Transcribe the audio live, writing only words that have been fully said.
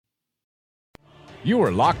You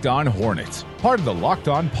are Locked On Hornets, part of the Locked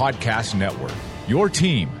On Podcast Network. Your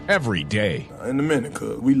team every day. In a minute,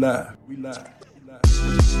 cuz we live.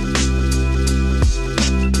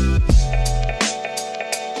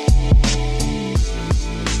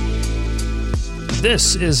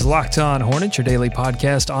 This is Locked On Hornets, your daily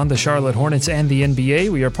podcast on the Charlotte Hornets and the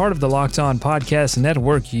NBA. We are part of the Locked On Podcast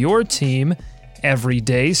Network, your team every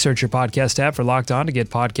day. Search your podcast app for Locked On to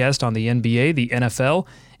get podcasts on the NBA, the NFL,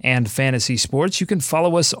 and fantasy sports. You can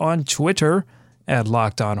follow us on Twitter at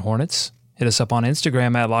Locked On Hornets. Hit us up on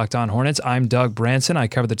Instagram at Locked On Hornets. I'm Doug Branson. I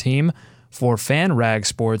cover the team for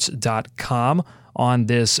FanRagSports.com on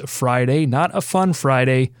this Friday. Not a fun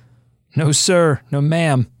Friday. No, sir. No,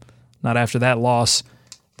 ma'am. Not after that loss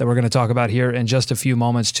that we're going to talk about here in just a few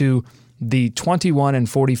moments to the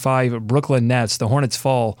 21-45 Brooklyn Nets. The Hornets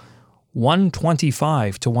fall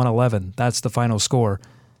 125-111. That's the final score.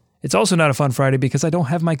 It's also not a fun Friday because I don't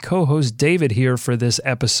have my co-host David here for this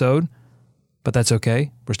episode, but that's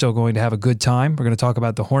okay. We're still going to have a good time. We're going to talk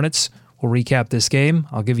about the Hornets. We'll recap this game.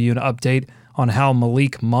 I'll give you an update on how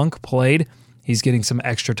Malik Monk played. He's getting some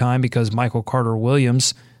extra time because Michael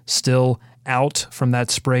Carter-Williams still out from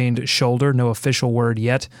that sprained shoulder. No official word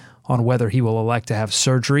yet on whether he will elect to have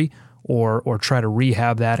surgery or try to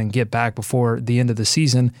rehab that and get back before the end of the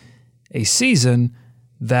season. A season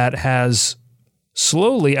that has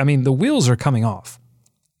slowly, the wheels are coming off.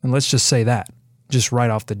 And let's just say that, just right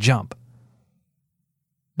off the jump.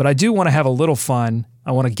 But I do want to have a little fun.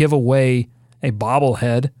 I want to give away a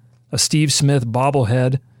bobblehead, a Steve Smith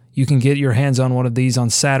bobblehead. You can get your hands on one of these on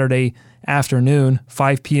Saturday afternoon,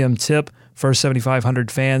 5 p.m. tip. First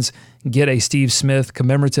 7,500 fans get a Steve Smith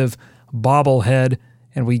commemorative bobblehead,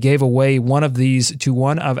 and we gave away one of these to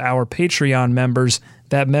one of our Patreon members.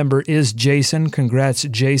 That member is Jason. Congrats,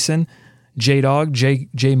 Jason. J-Dog,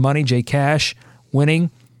 J-Money, J-Cash,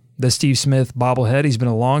 winning the Steve Smith bobblehead. He's been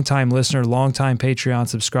a long-time listener, long-time Patreon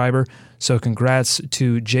subscriber, so congrats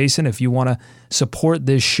to Jason. If you want to support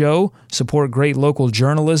this show, support great local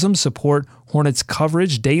journalism, support Hornets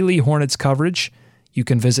coverage, daily Hornets coverage, you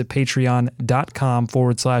can visit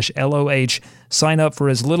patreon.com/LOH. Sign up for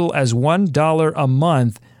as little as $1 a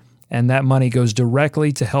month, and that money goes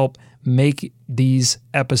directly to help make these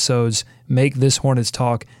episodes, make this Hornets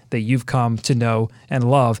talk that you've come to know and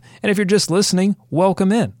love. And if you're just listening,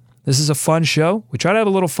 welcome in. This is a fun show. We try to have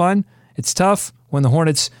a little fun. It's tough when the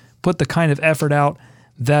Hornets put the kind of effort out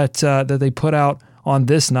that they put out on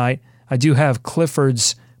this night. I do have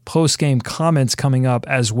Clifford's post-game comments coming up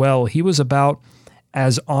as well. He was about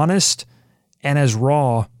as honest and as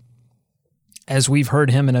raw as we've heard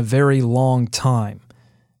him in a very long time.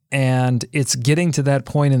 And it's getting to that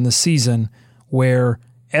point in the season where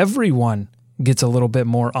everyone gets a little bit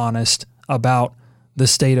more honest about the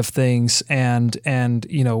state of things and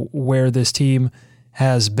where this team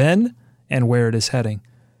has been and where it is heading.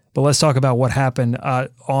 But let's talk about what happened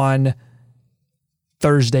on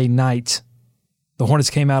Thursday night. The Hornets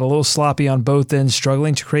came out a little sloppy on both ends,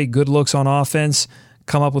 struggling to create good looks on offense,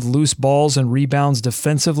 come up with loose balls and rebounds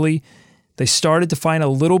defensively. They started to find a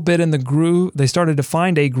little bit in the groove. They started to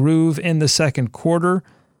find a groove in the second quarter.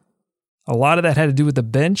 A lot of that had to do with the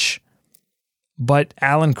bench. But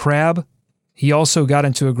Allen Crabbe, he also got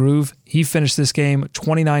into a groove. He finished this game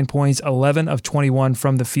 29 points, 11 of 21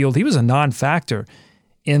 from the field. He was a non-factor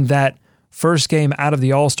in that first game out of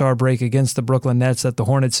the All-Star break against the Brooklyn Nets that the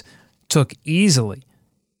Hornets took easily.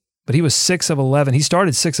 But he was 6 of 11. He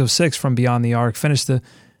started 6 of 6 from beyond the arc, finished the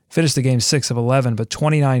game 6 of 11, but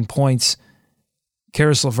 29 points.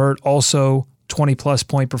 Karis LeVert also 20-plus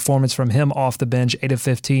point performance from him off the bench, 8 of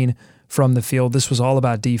 15 from the field. This was all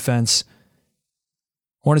about defense.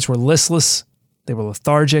 Hornets were listless. They were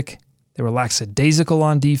lethargic. They were lackadaisical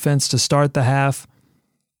on defense to start the half.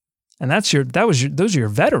 And those are your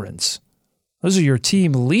veterans. Those are your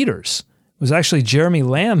team leaders. It was actually Jeremy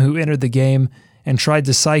Lamb who entered the game and tried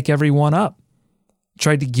to psych everyone up,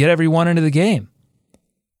 tried to get everyone into the game.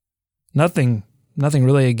 Nothing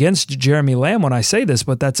really against Jeremy Lamb when I say this,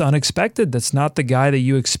 but that's unexpected. That's not the guy that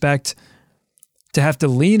you expect to have to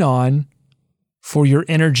lean on for your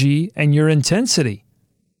energy and your intensity.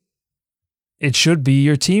 It should be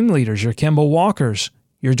your team leaders, your Kemba Walkers,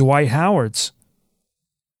 your Dwight Howards,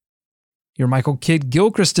 your Michael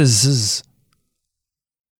Kidd-Gilchrist's.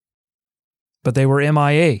 But they were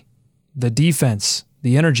MIA. The defense,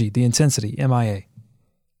 the energy, the intensity, MIA.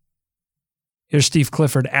 Here's Steve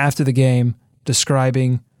Clifford after the game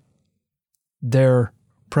describing their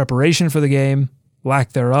preparation for the game,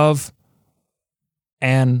 lack thereof,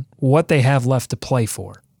 and what they have left to play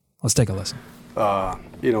for. Let's take a listen.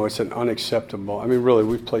 It's an unacceptable. I mean, really,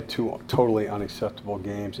 we've played 2 totally unacceptable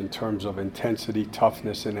games in terms of intensity,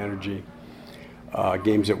 toughness, and energy,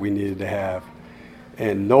 games that we needed to have.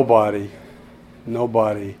 And nobody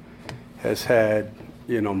has had,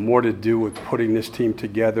 more to do with putting this team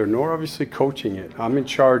together, nor obviously coaching it. I'm in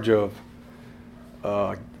charge of,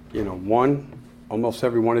 almost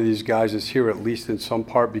every one of these guys is here at least in some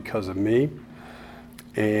part because of me.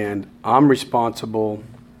 And I'm responsible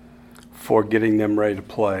for getting them ready to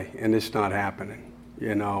play, and it's not happening,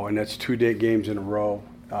 and that's 2 games in a row.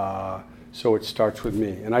 So it starts with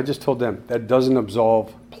me. And I just told them that doesn't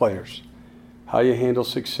absolve players. How you handle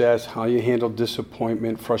success, how you handle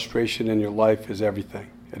disappointment, frustration in your life is everything.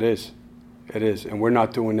 It is. And we're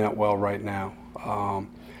not doing that well right now.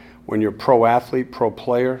 When you're a pro athlete, pro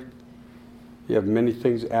player, you have many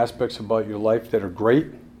aspects about your life that are great,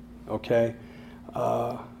 okay?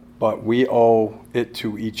 But we owe it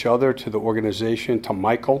to each other, to the organization, to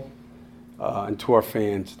Michael, and to our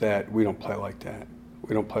fans that we don't play like that.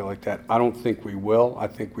 I don't think we will. I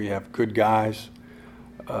think we have good guys.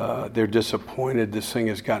 They're disappointed this thing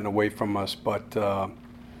has gotten away from us, but,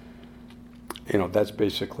 that's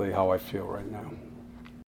basically how I feel right now.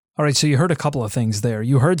 All right, so you heard a couple of things there.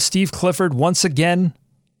 You heard Steve Clifford once again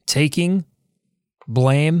taking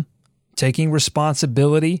blame, taking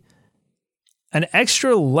responsibility, an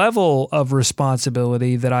extra level of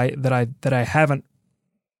responsibility that I haven't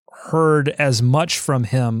heard as much from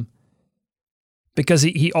him, because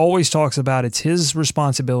he always talks about it's his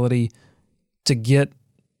responsibility to get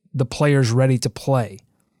the players ready to play.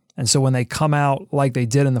 And so when they come out like they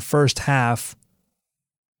did in the first half,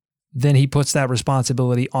 then he puts that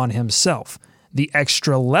responsibility on himself. The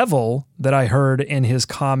extra level that I heard in his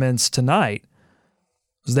comments tonight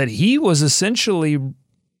was that he was essentially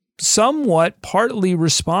somewhat partly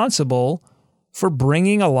responsible for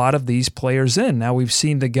bringing a lot of these players in. Now, we've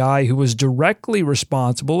seen the guy who was directly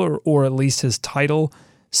responsible, or at least his title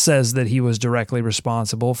says that he was directly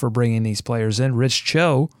responsible for bringing these players in, Rich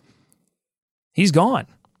Cho. He's gone.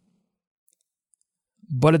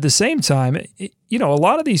 But at the same time, a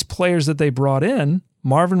lot of these players that they brought in,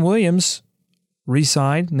 Marvin Williams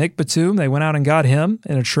re-signed, Nick Batum, they went out and got him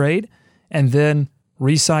in a trade, and then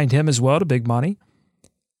re-signed him as well to big money.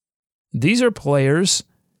 These are players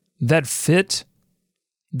that fit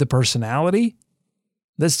the personality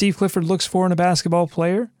that Steve Clifford looks for in a basketball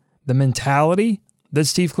player, the mentality that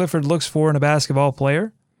Steve Clifford looks for in a basketball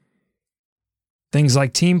player. Things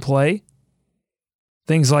like team play,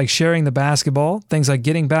 things like sharing the basketball, things like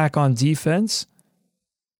getting back on defense.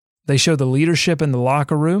 They show the leadership in the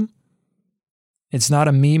locker room. It's not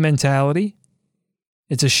a me mentality.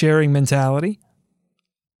 It's a sharing mentality.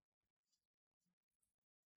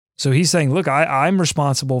 So he's saying, look, I'm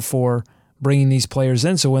responsible for bringing these players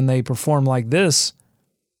in, so when they perform like this,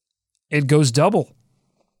 it goes double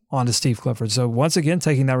onto Steve Clifford. So once again,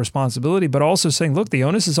 taking that responsibility, but also saying, look, the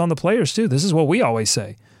onus is on the players too. This is what we always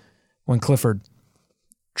say when Clifford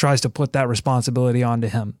tries to put that responsibility onto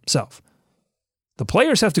himself. The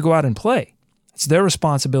players have to go out and play. It's their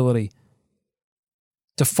responsibility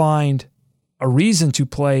to find a reason to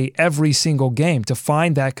play every single game, to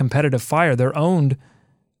find that competitive fire. They're owned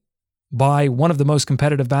by one of the most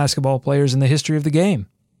competitive basketball players in the history of the game.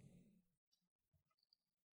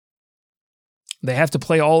 They have to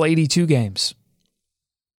play all 82 games.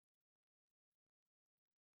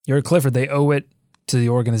 You're at Clifford. They owe it to the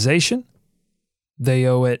organization. They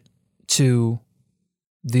owe it to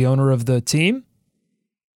the owner of the team.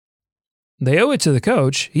 They owe it to the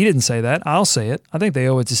coach. He didn't say that. I'll say it. I think they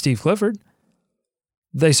owe it to Steve Clifford.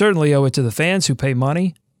 They certainly owe it to the fans who pay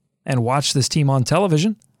money and watch this team on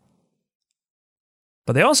television.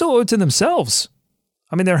 But they also owe it to themselves.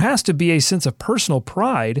 I mean, there has to be a sense of personal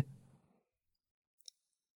pride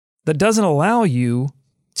that doesn't allow you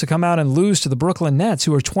to come out and lose to the Brooklyn Nets,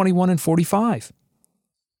 who are 21-45.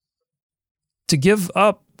 To give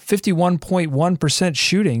up 51.1%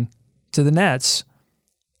 shooting to the Nets,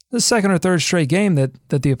 the second or third straight game that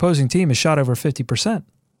the opposing team has shot over 50%.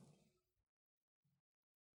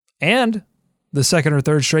 And the second or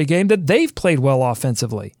third straight game that they've played well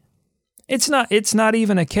offensively. It's not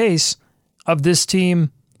even a case of this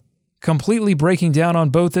team completely breaking down on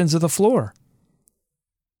both ends of the floor.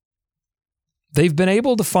 They've been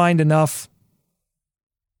able to find enough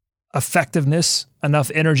effectiveness, enough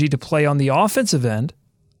energy to play on the offensive end,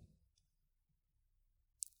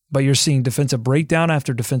 but you're seeing defensive breakdown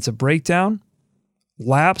after defensive breakdown,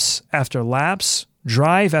 lapse after lapse,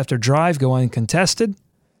 drive after drive go uncontested.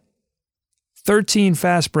 13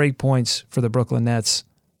 fast break points for the Brooklyn Nets,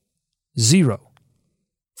 0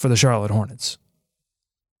 for the Charlotte Hornets.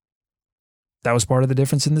 That was part of the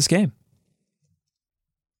difference in this game.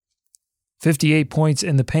 58 points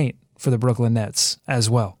in the paint for the Brooklyn Nets as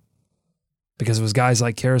well, because it was guys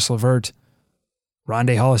like Karis LeVert.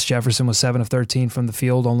 Rondae Hollis-Jefferson was 7 of 13 from the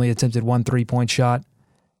field, only attempted 1 3-point shot.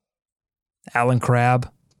 Allen Crabbe,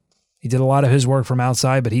 he did a lot of his work from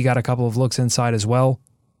outside, but he got a couple of looks inside as well.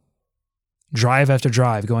 Drive after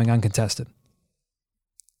drive going uncontested.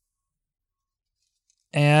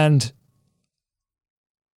 And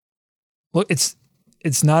look, it's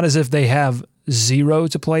not as if they have zero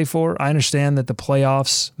to play for. I understand that the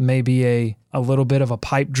playoffs may be a little bit of a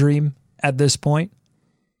pipe dream at this point,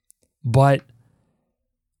 but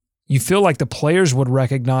you feel like the players would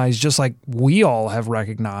recognize, just like we all have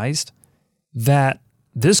recognized, that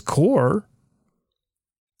this core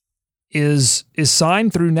is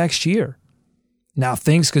signed through next year. Now,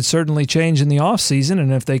 things could certainly change in the offseason,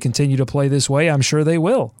 and if they continue to play this way, I'm sure they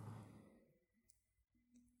will.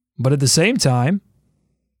 But at the same time,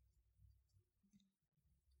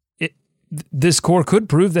 this core could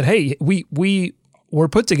prove that, hey, we were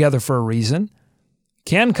put together for a reason,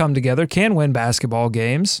 can come together, can win basketball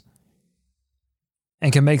games,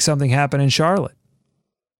 and can make something happen in Charlotte.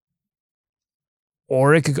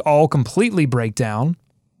 Or it could all completely break down,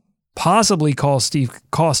 possibly cost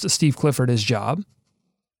Steve Clifford his job,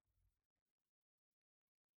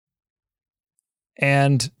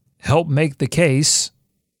 and help make the case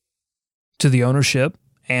to the ownership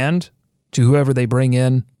and to whoever they bring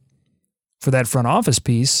in for that front office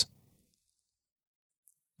piece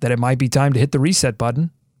that it might be time to hit the reset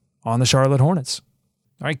button on the Charlotte Hornets.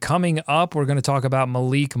 All right, coming up, we're going to talk about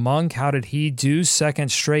Malik Monk. How did he do?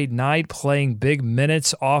 Second straight night playing big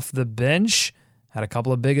minutes off the bench. Had a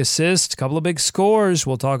couple of big assists, a couple of big scores.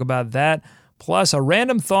 We'll talk about that. Plus, a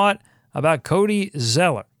random thought about Cody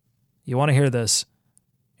Zeller. You want to hear this?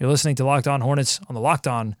 You're listening to Locked On Hornets on the Locked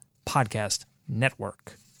On Podcast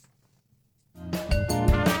Network.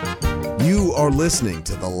 You are listening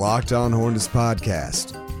to the Locked On Hornets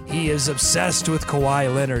podcast. He is obsessed with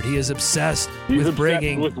Kawhi Leonard. He is obsessed with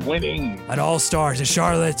bringing winning an all-star to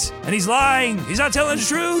Charlotte. And he's lying. He's not telling the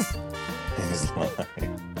truth.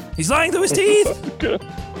 He's lying through his teeth.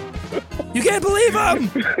 You can't believe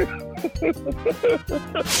him.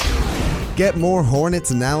 Get more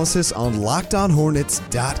Hornets analysis on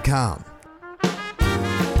LockedOnHornets.com.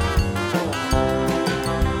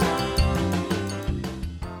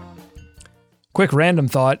 Quick random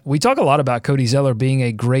thought. We talk a lot about Cody Zeller being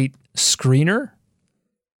a great screener,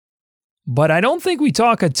 but I don't think we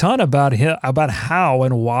talk a ton about how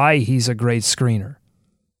and why he's a great screener.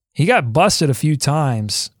 He got busted a few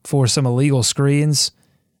times for some illegal screens,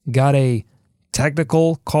 got a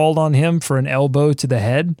technical called on him for an elbow to the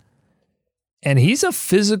head, and he's a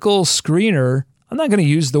physical screener. I'm not going to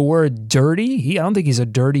use the word dirty. I don't think he's a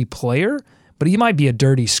dirty player, but he might be a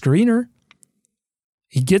dirty screener.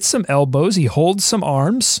 He gets some elbows, he holds some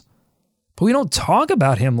arms, but we don't talk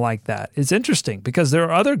about him like that. It's interesting because there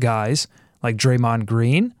are other guys like Draymond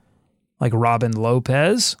Green, like Robin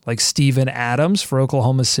Lopez, like Steven Adams for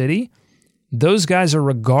Oklahoma City. Those guys are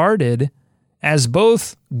regarded as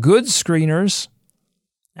both good screeners.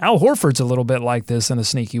 Al Horford's a little bit like this in a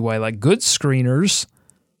sneaky way, like good screeners,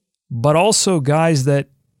 but also guys that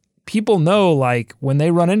people know, like when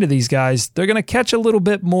they run into these guys, they're going to catch a little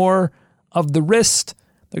bit more of the wrist.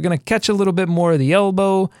 They're going to catch a little bit more of the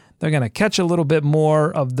elbow. They're going to catch a little bit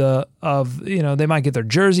more of they might get their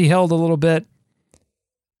jersey held a little bit.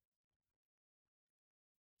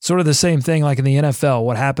 Sort of the same thing like in the NFL.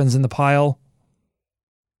 What happens in the pile?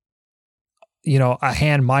 A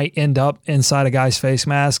hand might end up inside a guy's face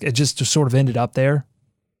mask. It just sort of ended up there.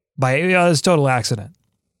 It was a total accident.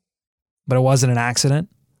 But it wasn't an accident.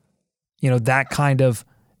 That kind of,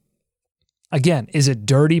 again, is it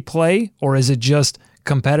dirty play or is it just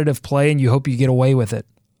competitive play and you hope you get away with it?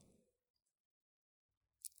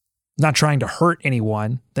 Not trying to hurt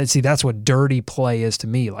anyone. That's what dirty play is to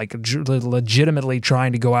me. Like legitimately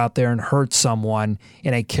trying to go out there and hurt someone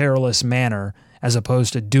in a careless manner as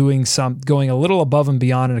opposed to going a little above and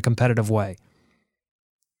beyond in a competitive way.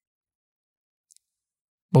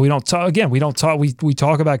 But we don't talk, again, we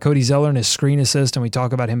talk about Cody Zeller and his screen assist, and we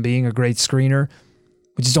talk about him being a great screener.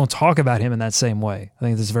 We just don't talk about him in that same way. I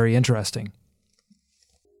think that's very interesting.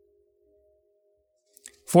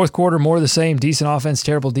 Fourth quarter, more of the same. Decent offense,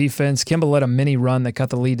 terrible defense. Kimba led a mini run that cut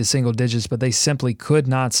the lead to single digits, but they simply could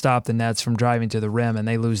not stop the Nets from driving to the rim, and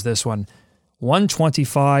they lose this one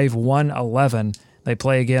 125-111. They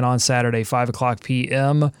play again on Saturday, 5 o'clock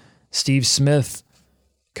p.m. Steve Smith,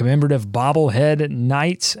 commemorative bobblehead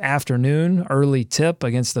night, afternoon, early tip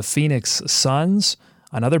against the Phoenix Suns.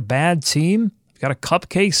 Another bad team. got a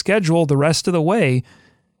cupcake schedule the rest of the way,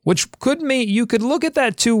 which could mean you could look at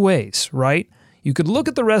that two ways, right? You could look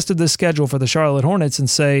at the rest of the schedule for the Charlotte Hornets and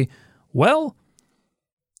say, well,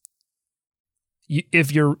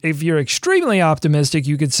 if you're extremely optimistic,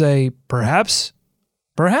 you could say perhaps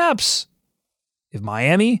if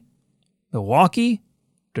Miami, Milwaukee,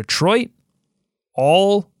 Detroit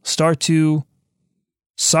all start to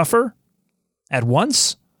suffer at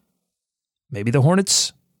once, maybe the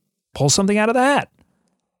Hornets pull something out of the hat.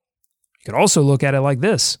 You could also look at it like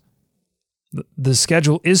this. The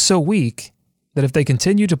schedule is so weak that if they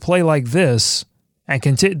continue to play like this, and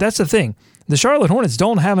that's the thing. The Charlotte Hornets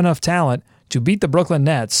don't have enough talent to beat the Brooklyn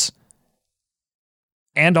Nets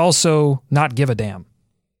and also not give a damn.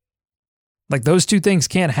 Like, those two things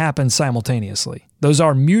can't happen simultaneously. Those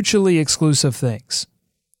are mutually exclusive things.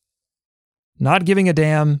 Not giving a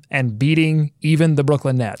damn and beating even the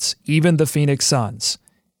Brooklyn Nets, even the Phoenix Suns,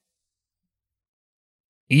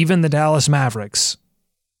 even the Dallas Mavericks,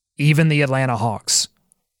 even the Atlanta Hawks.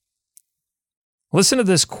 Listen to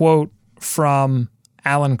this quote from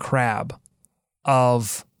Alan Crabb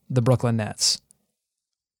of the Brooklyn Nets.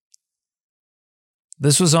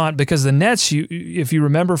 This was on, because the Nets, if you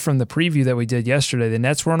remember from the preview that we did yesterday, the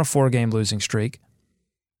Nets were on a 4-game losing streak.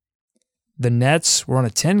 The Nets were on a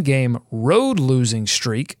 10-game road losing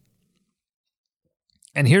streak.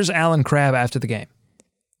 And here's Alan Crabb after the game.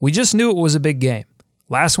 We just knew it was a big game.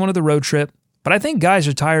 Last one of the road trip, but I think guys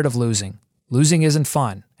are tired of losing. Losing isn't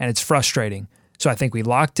fun, and it's frustrating. So I think we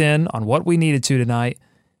locked in on what we needed to tonight.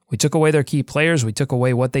 We took away their key players, we took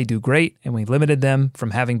away what they do great, and we limited them from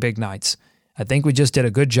having big nights. I think we just did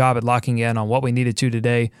a good job at locking in on what we needed to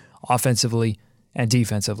today, offensively and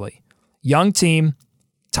defensively. Young team,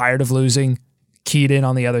 tired of losing, keyed in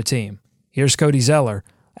on the other team. Here's Cody Zeller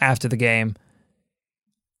after the game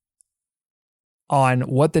on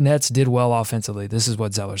what the Nets did well offensively. This is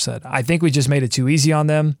what Zeller said. I think we just made it too easy on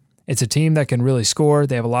them. It's a team that can really score.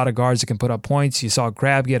 They have a lot of guards that can put up points. You saw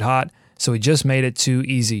Crabb get hot, so we just made it too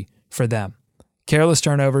easy for them. Careless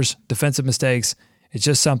turnovers, defensive mistakes. It's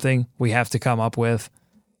just something we have to come up with.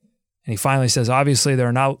 And he finally says, obviously, there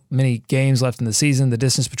are not many games left in the season. The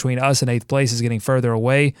distance between us and 8th place is getting further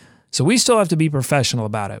away. So we still have to be professional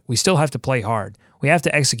about it. We still have to play hard. We have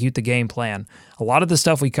to execute the game plan. A lot of the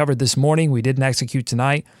stuff we covered this morning, we didn't execute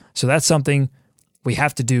tonight. So that's something we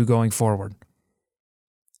have to do going forward.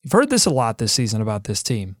 You've heard this a lot this season about this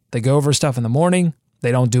team. They go over stuff in the morning.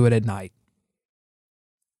 They don't do it at night.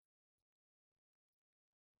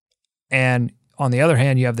 And on the other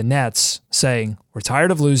hand, you have the Nets saying, we're tired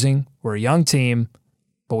of losing, we're a young team,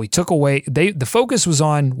 but we took away, the focus was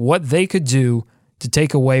on what they could do to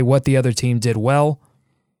take away what the other team did well.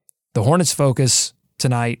 The Hornets' focus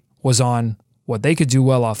tonight was on what they could do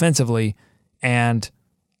well offensively and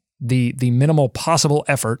the minimal possible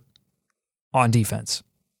effort on defense.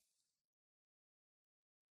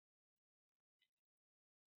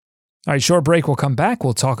 All right, short break. We'll come back.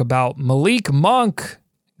 We'll talk about Malik Monk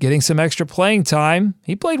getting some extra playing time.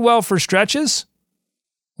 He played well for stretches.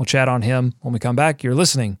 We'll chat on him when we come back. You're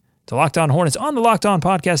listening to Locked On Hornets on the Locked On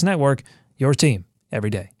Podcast Network, your team every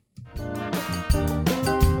day.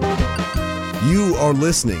 You are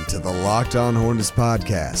listening to the Locked On Hornets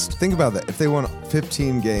podcast. Think about that. If they won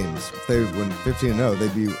 15 games, if they win 15-0,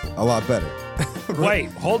 they'd be a lot better. Wait,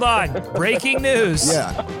 hold on. Breaking news.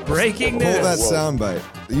 Yeah. Breaking news. Pull that soundbite.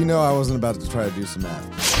 You know I wasn't about to try to do some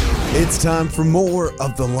math. It's time for more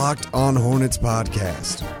of the Locked On Hornets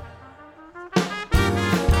podcast.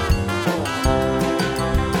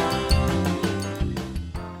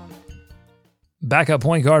 Backup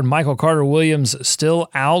point guard Michael Carter-Williams still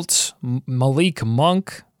out. Malik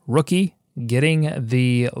Monk, rookie, getting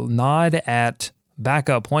the nod at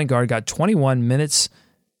backup point guard, got 21 minutes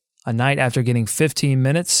a night after getting 15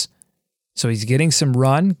 minutes. So he's getting some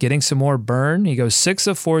run, getting some more burn. He goes 6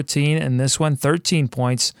 of 14 in this one, 13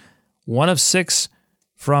 points, 1 of 6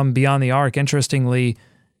 from beyond the arc. Interestingly,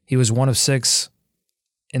 he was 1 of 6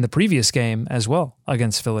 in the previous game as well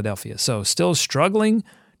against Philadelphia. So still struggling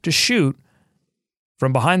to shoot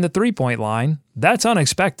from behind the three-point line. That's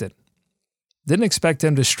unexpected. Didn't expect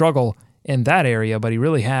him to struggle in that area, but he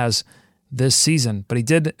really has this season. But he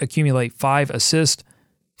did accumulate 5 assists,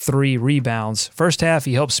 3 rebounds. First half,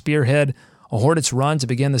 he helped spearhead a Hornets run to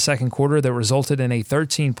begin the second quarter that resulted in a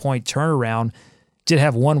 13-point turnaround. Did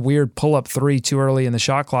have one weird pull-up 3 too early in the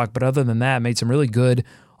shot clock, but other than that, made some really good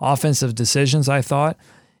offensive decisions, I thought.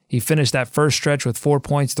 He finished that first stretch with 4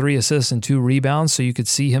 points, 3 assists, and 2 rebounds, so you could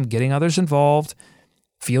see him getting others involved,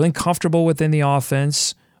 feeling comfortable within the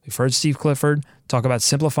offense. We've heard Steve Clifford talk about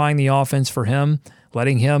simplifying the offense for him,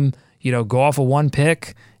 letting him go off of one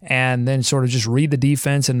pick and then sort of just read the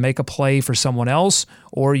defense and make a play for someone else,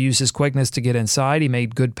 or use his quickness to get inside. He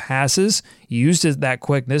made good passes. He used that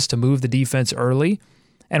quickness to move the defense early.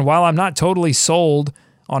 And while I'm not totally sold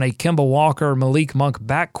on a Kemba Walker, Malik Monk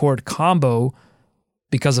backcourt combo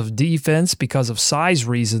because of defense, because of size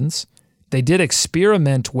reasons, they did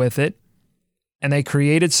experiment with it, and they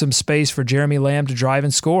created some space for Jeremy Lamb to drive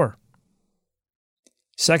and score.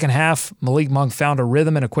 Second half, Malik Monk found a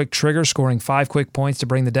rhythm and a quick trigger, scoring 5 quick points to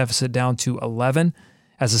bring the deficit down to 11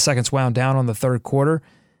 as the seconds wound down on the third quarter.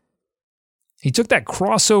 He took that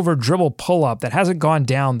crossover dribble pull-up that hasn't gone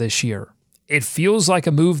down this year. It feels like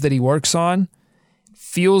a move that he works on.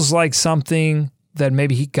 Feels like something that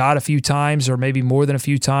maybe he got a few times or maybe more than a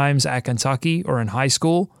few times at Kentucky or in high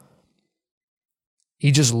school.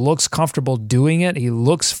 He just looks comfortable doing it. He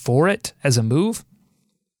looks for it as a move.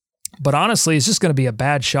 But honestly, it's just going to be a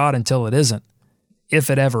bad shot until it isn't, if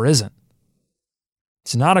it ever isn't.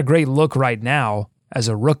 It's not a great look right now as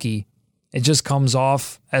a rookie. It just comes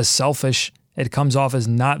off as selfish. It comes off as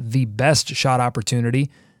not the best shot opportunity.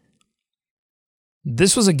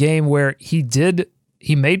 This was a game where he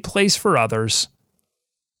made plays for others.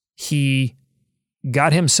 He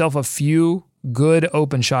got himself a few good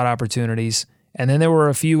open shot opportunities, and then there were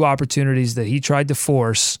a few opportunities that he tried to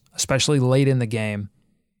force, especially late in the game,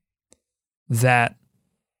 that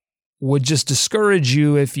would just discourage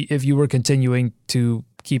you if you were continuing to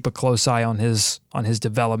keep a close eye on his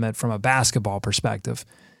development from a basketball perspective.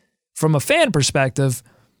 From a fan perspective,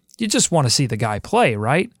 you just want to see the guy play,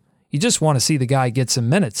 right? You just want to see the guy get some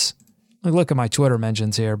minutes. Look at my Twitter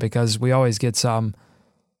mentions here because we always get some.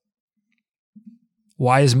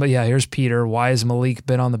 Here's Peter. Why has Malik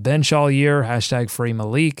been on the bench all year? #free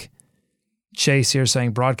Malik. Chase here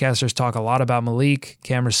saying broadcasters talk a lot about Malik.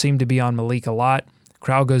 Cameras seem to be on Malik a lot.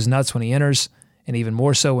 Crowd goes nuts when he enters, and even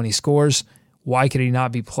more so when he scores. Why could he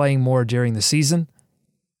not be playing more during the season?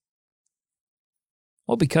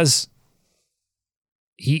 Well, because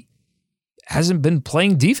he hasn't been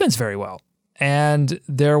playing defense very well. And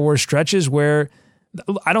there were stretches where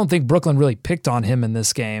I don't think Brooklyn really picked on him in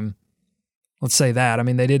this game. Let's say that. I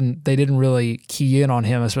mean, they didn't really key in on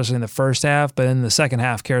him, especially in the first half. But in the second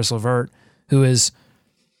half, Karis LeVert, who is,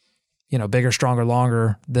 bigger, stronger,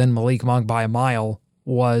 longer than Malik Monk by a mile,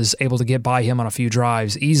 was able to get by him on a few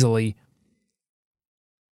drives easily.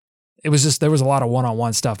 It was just, there was a lot of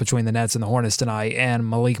one-on-one stuff between the Nets and the Hornets tonight, and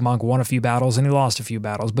Malik Monk won a few battles and he lost a few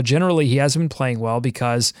battles. But generally, he hasn't been playing well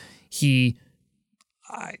because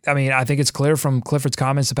I think it's clear from Clifford's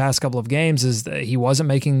comments the past couple of games is that he wasn't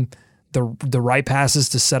making the right passes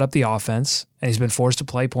to set up the offense, and he's been forced to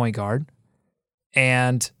play point guard.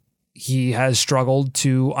 And he has struggled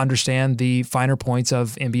to understand the finer points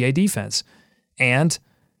of NBA defense. And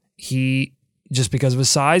he, just because of his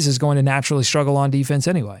size, is going to naturally struggle on defense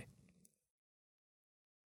anyway.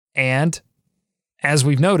 And as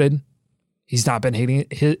we've noted, he's not been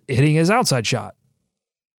hitting his outside shot.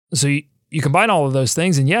 So you combine all of those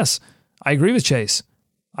things, and yes, I agree with Chase.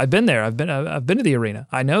 I've been there. I've been to the arena.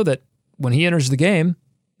 I know that when he enters the game,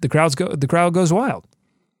 the crowd goes wild.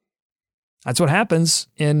 That's what happens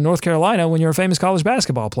in North Carolina when you're a famous college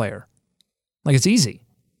basketball player. Like, it's easy.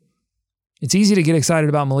 It's easy to get excited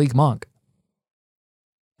about Malik Monk.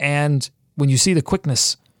 And when you see the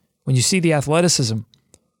quickness, when you see the athleticism,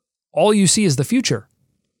 all you see is the future.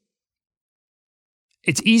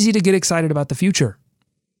 It's easy to get excited about the future.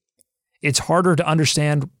 It's harder to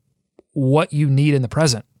understand what you need in the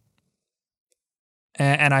present.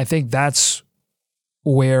 And I think that's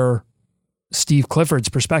where Steve Clifford's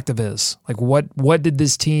perspective is. Like, what did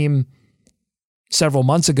this team several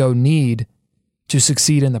months ago need to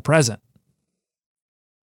succeed in the present?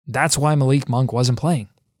 That's why Malik Monk wasn't playing.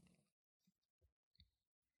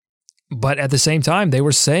 But at the same time, they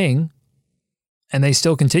were saying, and they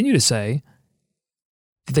still continue to say,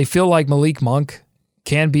 that they feel like Malik Monk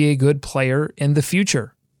can be a good player in the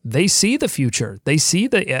future. They see the future. They see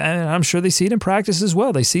and I'm sure they see it in practice as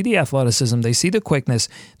well. They see the athleticism. They see the quickness.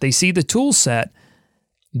 They see the tool set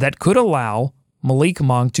that could allow Malik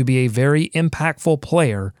Monk to be a very impactful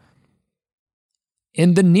player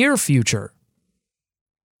in the near future.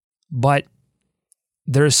 But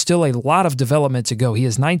there is still a lot of development to go. He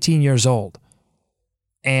is 19 years old.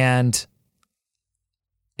 And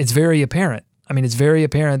it's very apparent. I mean, it's very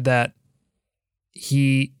apparent that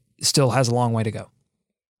he still has a long way to go.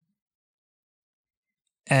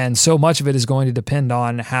 And so much of it is going to depend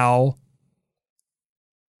on how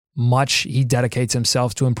much he dedicates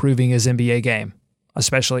himself to improving his NBA game,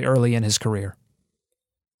 especially early in his career.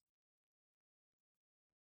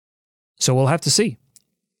 So we'll have to see.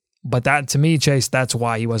 But that, to me, Chase, that's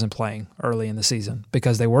why he wasn't playing early in the season,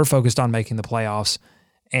 because they were focused on making the playoffs,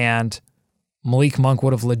 and Malik Monk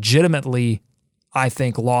would have legitimately, I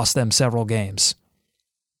think, lost them several games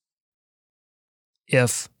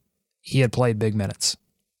if he had played big minutes.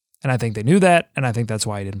 And I think they knew that, and I think that's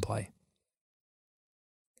why he didn't play.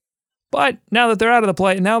 But now that they're out of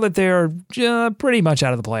the now that they're pretty much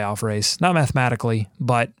out of the playoff race, not mathematically,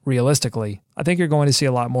 but realistically, I think you're going to see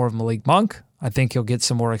a lot more of Malik Monk. I think he'll get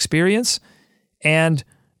some more experience. And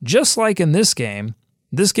just like in this game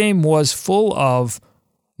was full of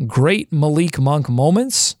great Malik Monk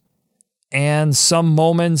moments and some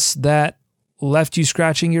moments that left you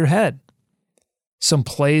scratching your head. Some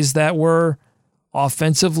plays that were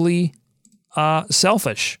offensively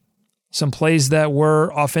selfish. Some plays that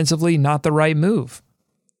were offensively not the right move.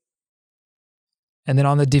 And then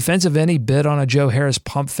on the defensive end, he bid on a Joe Harris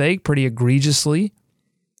pump fake pretty egregiously.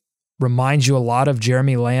 Reminds you a lot of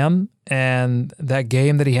Jeremy Lamb and that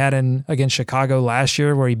game that he had against Chicago last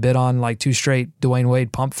year where he bid on like 2 straight Dwayne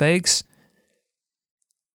Wade pump fakes.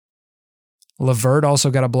 LeVert also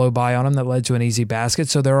got a blow by on him that led to an easy basket.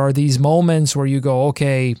 So there are these moments where you go,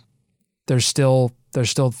 okay, there's still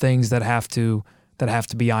things that have to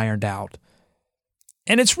be ironed out.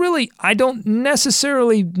 And it's really, I don't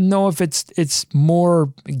necessarily know if it's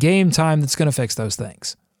more game time that's going to fix those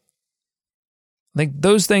things. I think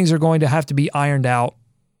those things are going to have to be ironed out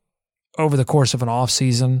over the course of an off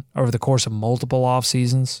season, over the course of multiple off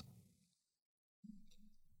seasons.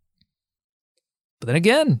 But then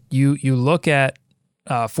again, you look at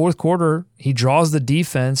fourth quarter, he draws the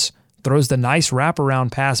defense, throws the nice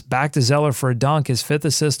wraparound pass back to Zeller for a dunk, his 5th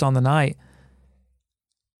assist on the night.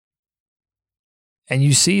 And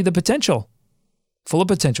you see the potential, full of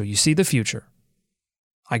potential. You see the future.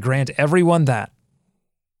 I grant everyone that.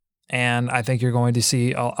 And I think you're going to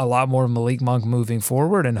see a lot more of Malik Monk moving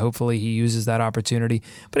forward, and hopefully he uses that opportunity.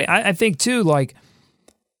 But I think, too, like,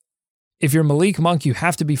 if you're Malik Monk, you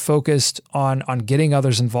have to be focused on getting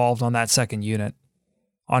others involved on that second unit.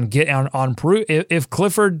 If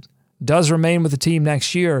Clifford does remain with the team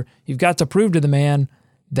next year, you've got to prove to the man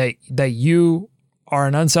that you are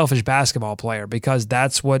an unselfish basketball player, because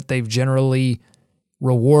that's what they've generally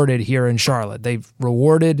rewarded here in Charlotte. They've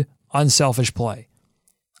rewarded unselfish play.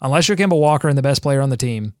 Unless you're Kemba Walker and the best player on the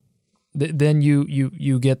team, then you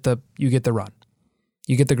get the run.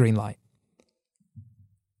 You get the green light.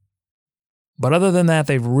 But other than that,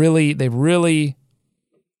 they've really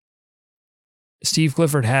Steve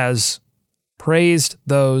Clifford has praised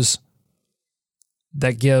those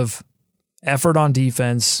that give effort on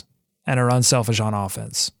defense and are unselfish on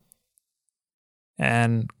offense.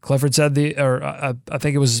 And Clifford said I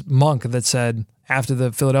think it was Monk that said after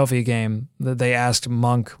the Philadelphia game that they asked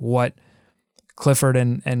Monk what Clifford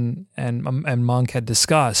and Monk had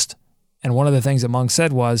discussed. And one of the things that Monk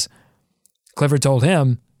said was Clifford told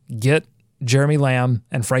him, get Jeremy Lamb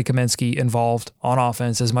and Frank Kaminsky involved on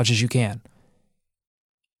offense as much as you can.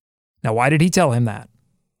 Now, why did he tell him that?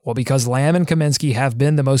 Well, because Lamb and Kaminsky have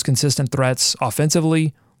been the most consistent threats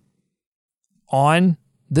offensively on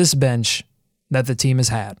this bench that the team has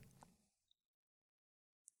had.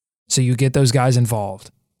 So you get those guys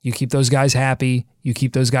involved. You keep those guys happy. You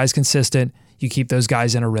keep those guys consistent. You keep those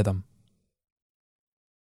guys in a rhythm.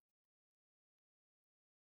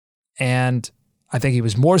 And I think he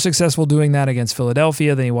was more successful doing that against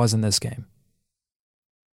Philadelphia than he was in this game.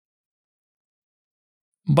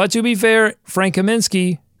 But to be fair, Frank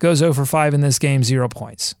Kaminsky goes 0 for 5 in this game, 0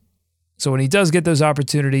 points. So when he does get those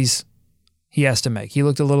opportunities, he has to make. He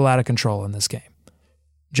looked a little out of control in this game.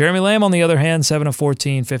 Jeremy Lamb, on the other hand, 7 of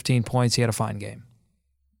 14, 15 points. He had a fine game.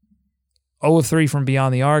 0 of 3 from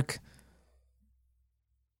beyond the arc.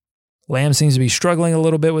 Lamb seems to be struggling a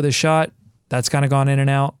little bit with his shot. That's kind of gone in and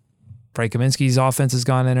out. Frank Kaminsky's offense has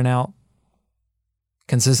gone in and out.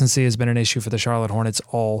 Consistency has been an issue for the Charlotte Hornets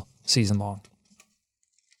all season long.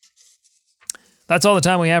 That's all the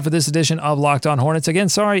time we have for this edition of Locked On Hornets. Again,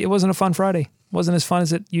 sorry, it wasn't a fun Friday. It wasn't as fun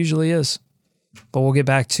as it usually is. But we'll get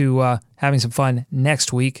back to having some fun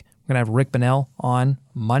next week. We're going to have Rick Bonnell on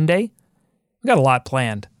Monday. We got a lot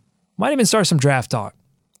planned. Might even start some draft talk.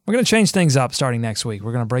 We're going to change things up starting next week.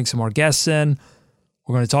 We're going to bring some more guests in.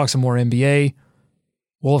 We're going to talk some more NBA.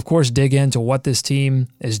 We'll, of course, dig into what this team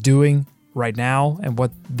is doing right now and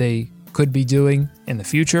what they could be doing in the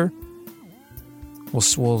future. We'll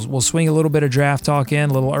swing a little bit of draft talk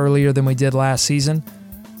in a little earlier than we did last season.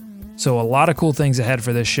 So a lot of cool things ahead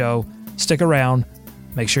for this show. Stick around.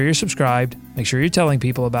 Make sure you're subscribed. Make sure you're telling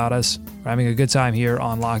people about us. We're having a good time here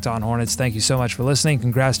on Locked On Hornets. Thank you so much for listening.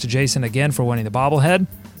 Congrats to Jason again for winning the bobblehead.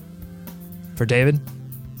 For David,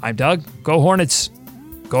 I'm Doug. Go Hornets.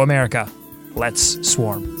 Go America. Let's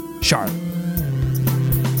swarm. Charlotte.